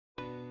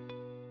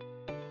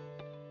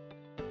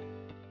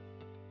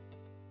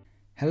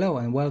Hello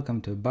and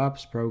welcome to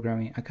Bob's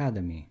Programming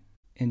Academy.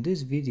 In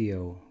this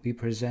video, we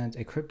present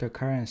a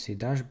cryptocurrency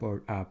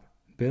dashboard app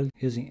built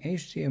using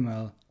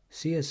HTML,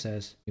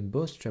 CSS in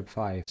Bootstrap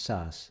 5,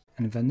 Sass,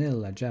 and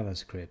vanilla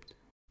JavaScript.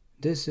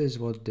 This is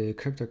what the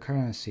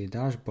cryptocurrency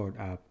dashboard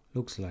app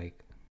looks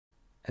like.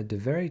 At the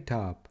very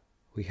top,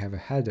 we have a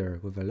header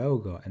with a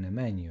logo and a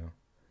menu.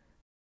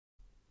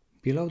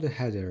 Below the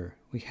header,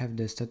 we have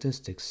the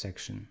statistics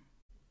section.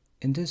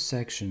 In this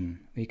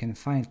section, we can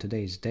find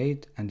today's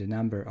date and the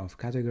number of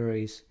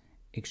categories,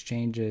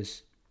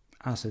 exchanges,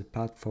 asset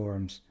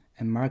platforms,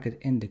 and market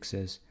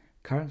indexes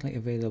currently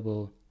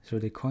available through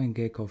the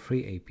CoinGecko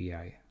free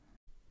API.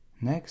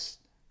 Next,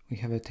 we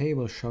have a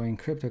table showing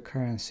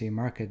cryptocurrency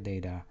market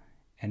data,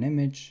 an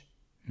image,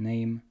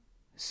 name,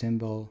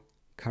 symbol,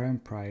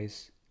 current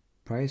price,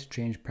 price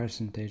change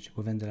percentage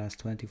within the last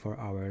 24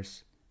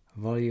 hours,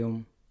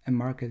 volume, and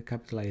market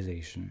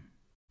capitalization.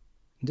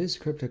 This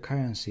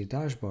cryptocurrency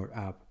dashboard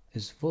app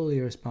is fully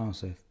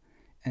responsive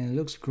and it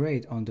looks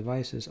great on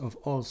devices of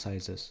all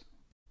sizes.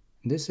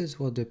 This is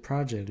what the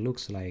project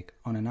looks like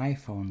on an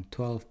iPhone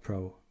 12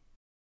 Pro.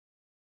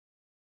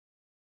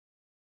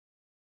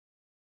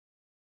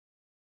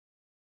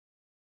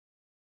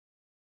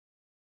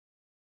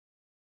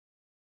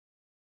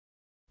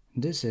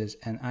 This is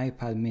an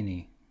iPad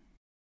mini.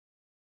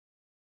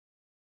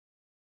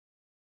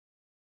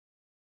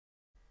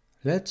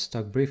 Let's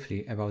talk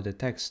briefly about the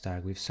tech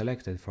stack we've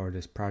selected for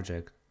this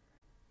project.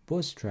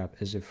 Bootstrap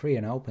is a free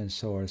and open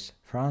source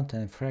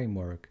front-end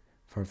framework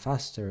for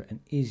faster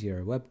and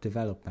easier web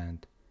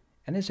development,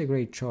 and it's a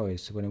great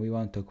choice when we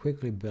want to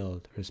quickly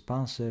build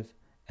responsive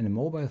and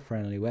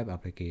mobile-friendly web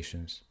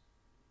applications.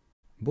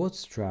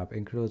 Bootstrap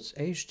includes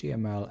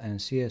HTML and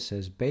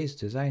CSS-based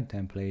design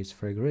templates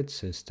for a grid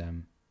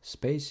system,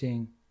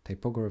 spacing,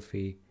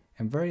 typography,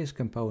 and various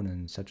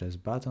components such as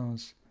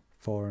buttons,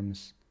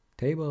 forms,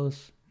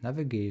 tables,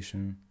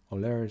 navigation,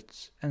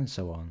 alerts, and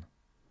so on.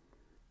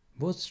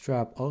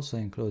 Bootstrap also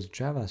includes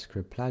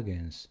JavaScript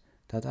plugins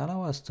that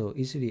allow us to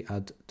easily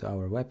add to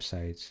our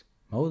websites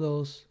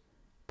modals,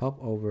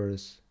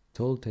 popovers,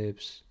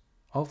 tooltips,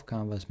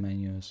 off-canvas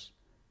menus,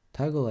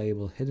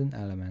 toggle-able hidden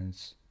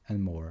elements,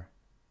 and more.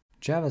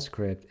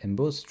 JavaScript in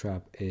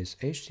Bootstrap is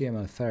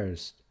HTML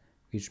first,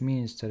 which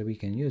means that we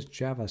can use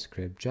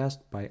JavaScript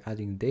just by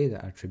adding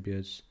data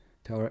attributes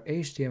to our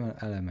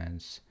HTML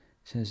elements,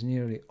 since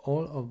nearly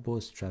all of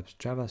Bootstrap's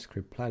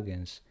JavaScript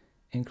plugins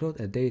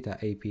include a data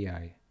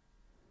API.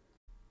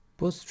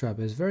 Bootstrap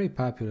is very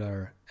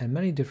popular and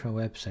many different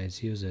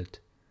websites use it.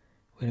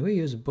 When we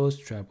use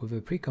Bootstrap with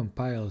a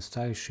precompiled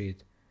style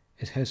sheet,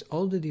 it has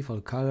all the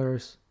default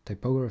colors,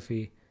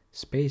 typography,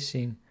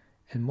 spacing,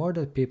 and more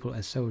that people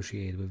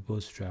associate with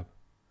Bootstrap.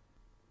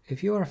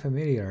 If you are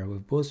familiar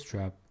with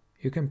Bootstrap,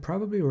 you can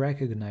probably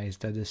recognize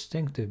the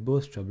distinctive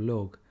Bootstrap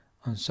look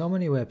on so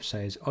many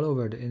websites all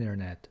over the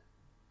internet.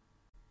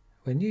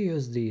 When you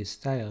use these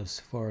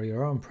styles for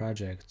your own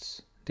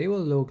projects, they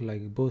will look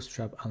like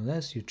Bootstrap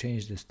unless you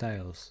change the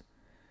styles.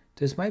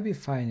 This might be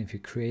fine if you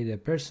create a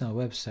personal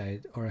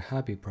website or a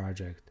hobby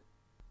project.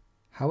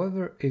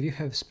 However, if you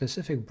have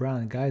specific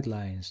brand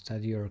guidelines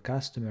that your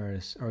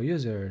customers or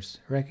users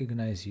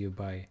recognize you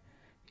by,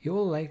 you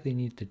will likely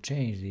need to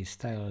change these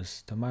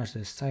styles to match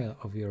the style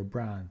of your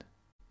brand.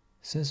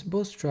 Since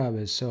Bootstrap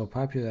is so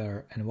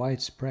popular and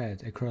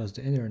widespread across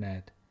the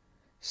internet,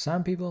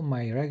 some people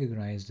might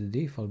recognize the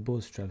default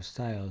Bootstrap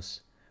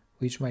styles,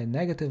 which might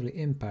negatively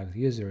impact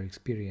user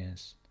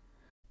experience.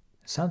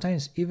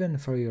 Sometimes even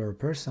for your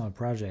personal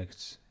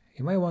projects,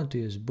 you might want to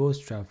use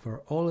Bootstrap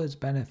for all its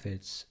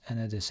benefits and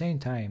at the same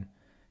time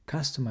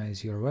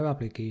customize your web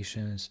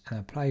applications and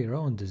apply your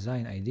own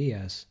design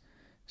ideas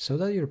so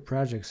that your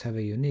projects have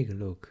a unique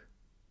look.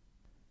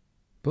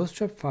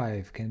 Bootstrap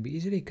 5 can be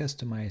easily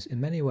customized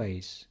in many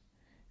ways.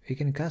 We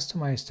can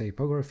customize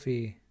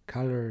typography,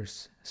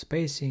 colors,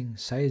 spacing,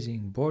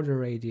 sizing, border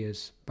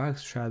radius,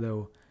 box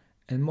shadow,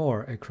 and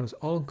more across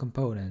all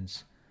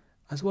components,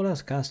 as well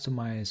as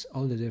customize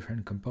all the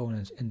different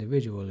components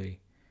individually.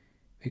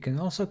 We can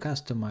also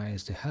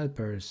customize the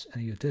helpers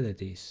and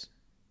utilities.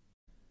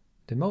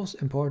 The most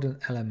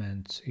important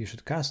elements you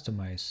should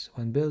customize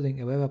when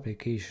building a web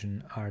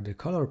application are the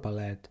color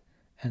palette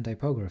and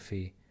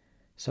typography,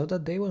 so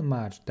that they will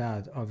match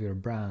that of your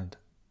brand.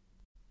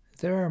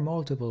 There are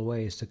multiple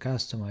ways to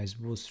customize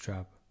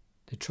Bootstrap.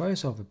 The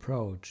choice of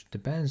approach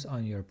depends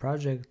on your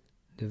project,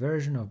 the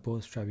version of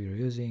Bootstrap you're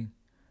using,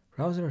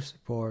 browser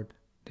support,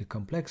 the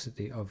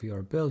complexity of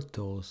your build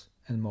tools,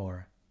 and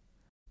more.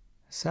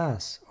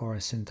 Sass, or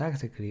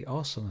Syntactically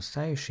Awesome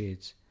Style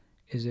Sheets,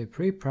 is a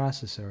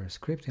preprocessor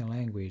scripting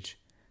language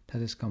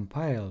that is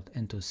compiled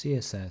into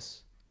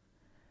CSS.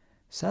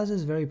 Sass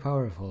is very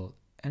powerful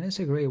and it's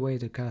a great way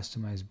to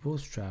customize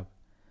Bootstrap,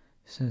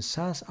 since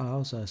Sass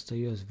allows us to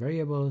use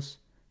variables,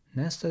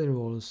 nested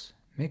rules,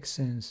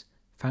 mixins,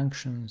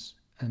 functions,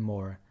 and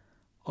more,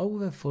 all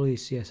with a fully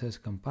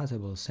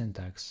CSS-compatible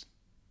syntax.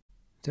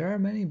 There are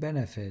many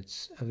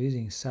benefits of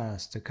using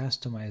Sass to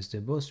customize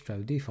the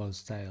Bootstrap default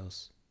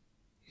styles.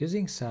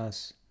 Using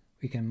Sass,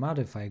 we can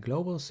modify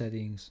global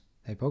settings,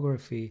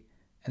 typography,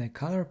 and a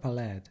color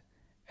palette,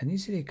 and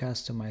easily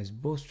customize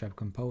Bootstrap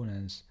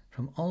components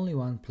from only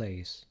one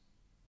place.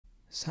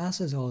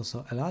 Sass is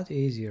also a lot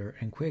easier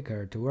and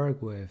quicker to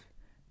work with,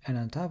 and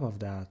on top of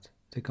that,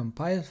 the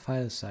compiled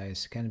file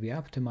size can be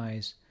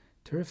optimized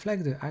to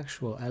reflect the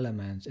actual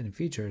elements and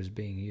features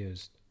being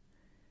used.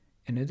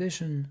 In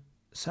addition,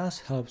 Sass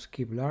helps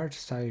keep large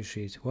style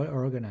sheets well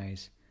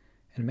organized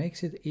and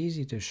makes it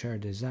easy to share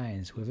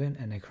designs within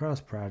and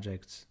across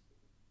projects.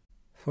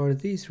 For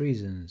these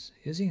reasons,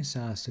 using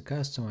Sass to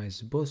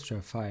customize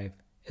Bootstrap 5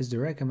 is the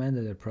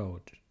recommended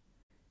approach.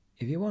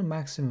 If you want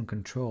maximum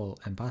control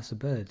and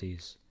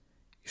possibilities,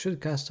 you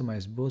should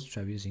customize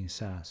Bootstrap using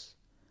Sass.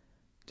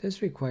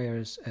 This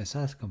requires a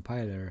Sass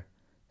compiler,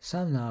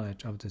 some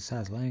knowledge of the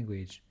Sass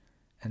language,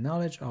 and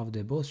knowledge of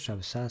the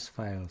Bootstrap Sass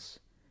files.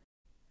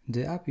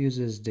 The app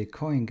uses the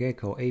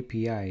CoinGecko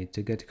API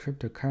to get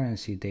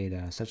cryptocurrency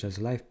data such as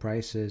live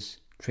prices,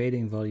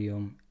 trading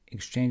volume,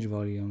 exchange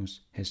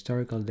volumes,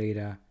 historical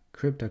data,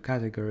 crypto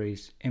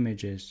categories,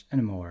 images,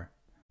 and more.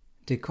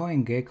 The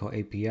CoinGecko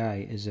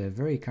API is a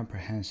very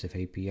comprehensive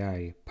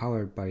API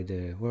powered by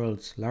the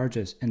world's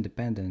largest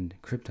independent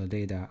crypto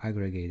data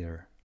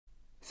aggregator.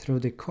 Through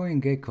the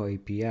CoinGecko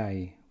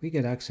API, we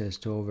get access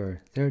to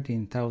over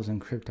 13,000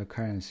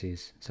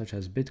 cryptocurrencies such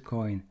as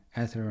Bitcoin,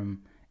 Ethereum,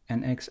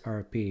 and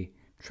XRP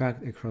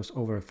tracked across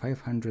over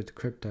 500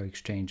 crypto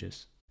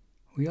exchanges.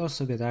 We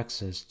also get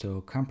access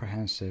to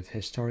comprehensive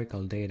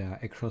historical data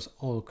across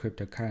all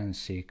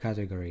cryptocurrency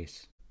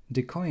categories.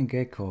 The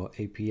CoinGecko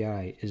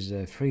API is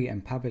a free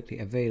and publicly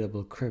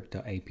available crypto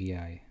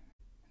API.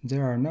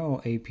 There are no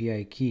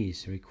API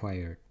keys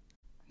required.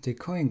 The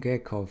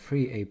CoinGecko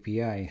free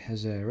API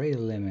has a rate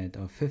limit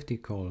of 50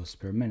 calls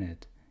per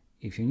minute.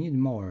 If you need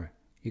more,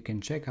 you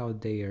can check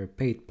out their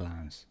paid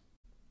plans.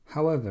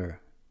 However,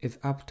 if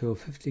up to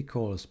 50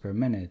 calls per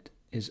minute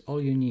is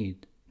all you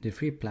need, the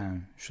free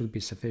plan should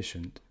be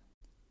sufficient.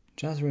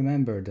 Just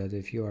remember that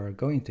if you are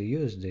going to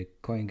use the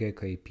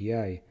CoinGecko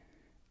API,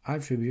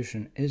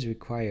 attribution is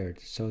required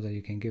so that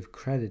you can give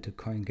credit to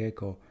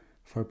CoinGecko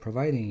for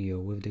providing you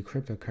with the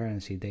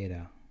cryptocurrency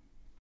data.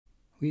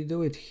 We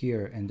do it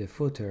here in the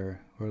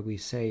footer where we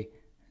say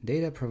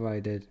data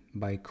provided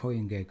by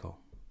CoinGecko.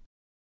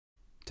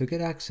 To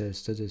get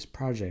access to this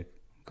project,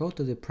 go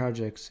to the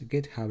project's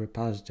GitHub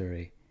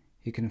repository.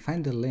 You can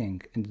find the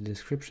link in the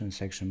description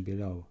section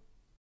below.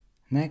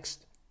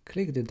 Next,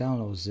 click the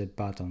Download Zip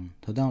button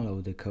to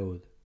download the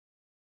code.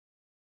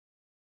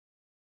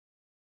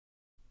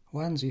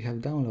 Once you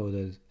have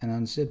downloaded and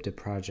unzipped the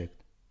project,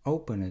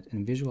 open it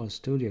in Visual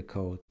Studio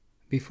Code.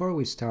 Before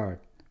we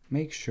start,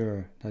 make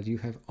sure that you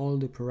have all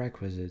the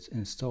prerequisites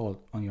installed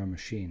on your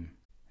machine.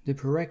 The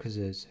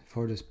prerequisites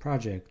for this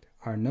project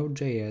are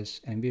Node.js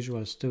and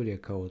Visual Studio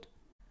Code.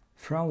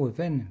 From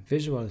within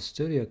Visual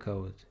Studio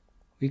Code,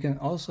 we can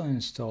also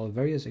install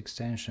various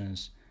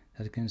extensions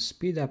that can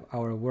speed up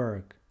our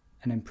work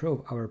and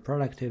improve our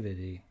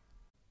productivity.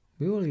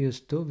 We will use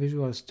two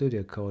Visual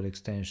Studio Code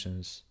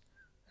extensions,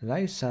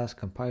 Live Sass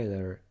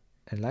Compiler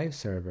and Live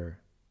Server.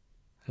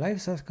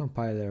 Live Sass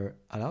Compiler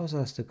allows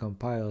us to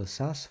compile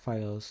Sass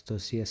files to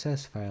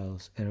CSS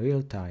files in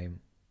real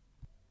time.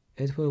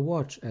 It will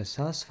watch a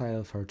Sass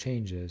file for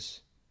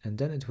changes, and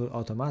then it will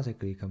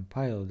automatically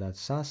compile that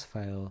Sass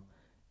file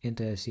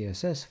into a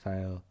CSS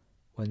file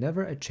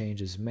whenever a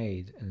change is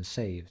made and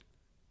saved.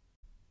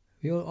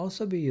 We will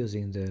also be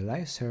using the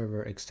Live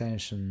Server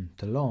extension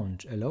to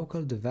launch a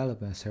local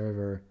development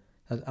server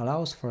that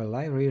allows for a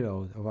live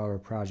reload of our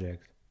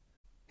project.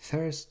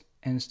 First,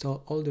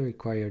 install all the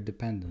required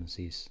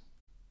dependencies.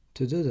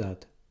 To do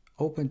that,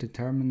 open the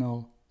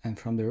terminal and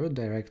from the root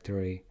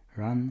directory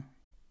run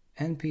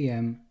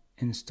npm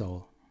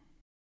install.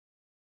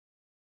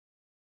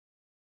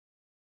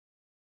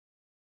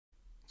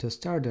 To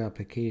start the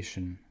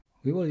application,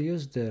 we will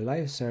use the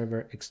Live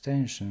Server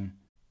extension.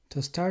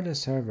 To start the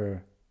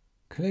server,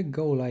 click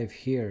Go Live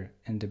here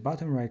in the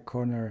bottom right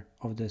corner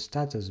of the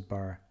status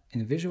bar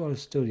in Visual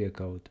Studio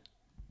Code.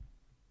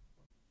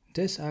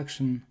 This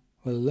action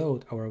will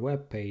load our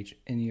web page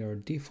in your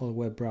default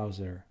web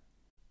browser.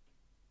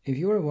 If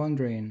you are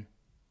wondering,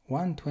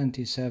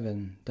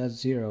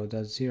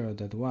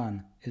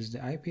 127.0.0.1 is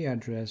the IP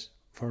address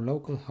for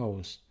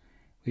localhost,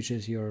 which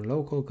is your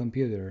local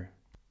computer.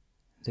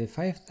 The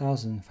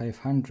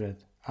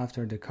 5500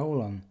 after the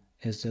colon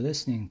is the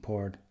listening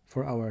port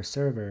for our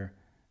server,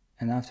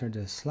 and after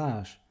the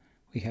slash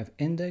we have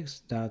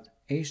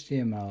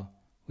index.html,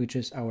 which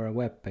is our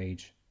web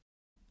page.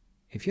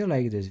 If you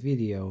like this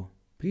video,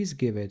 please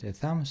give it a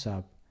thumbs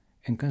up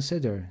and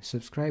consider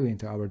subscribing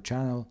to our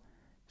channel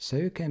so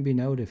you can be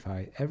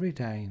notified every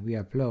time we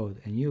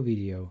upload a new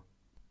video.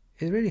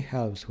 It really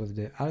helps with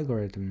the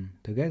algorithm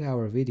to get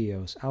our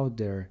videos out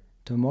there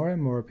to more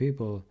and more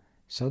people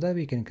so that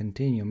we can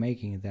continue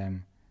making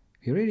them.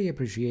 We really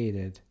appreciate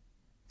it.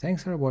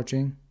 Thanks for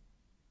watching.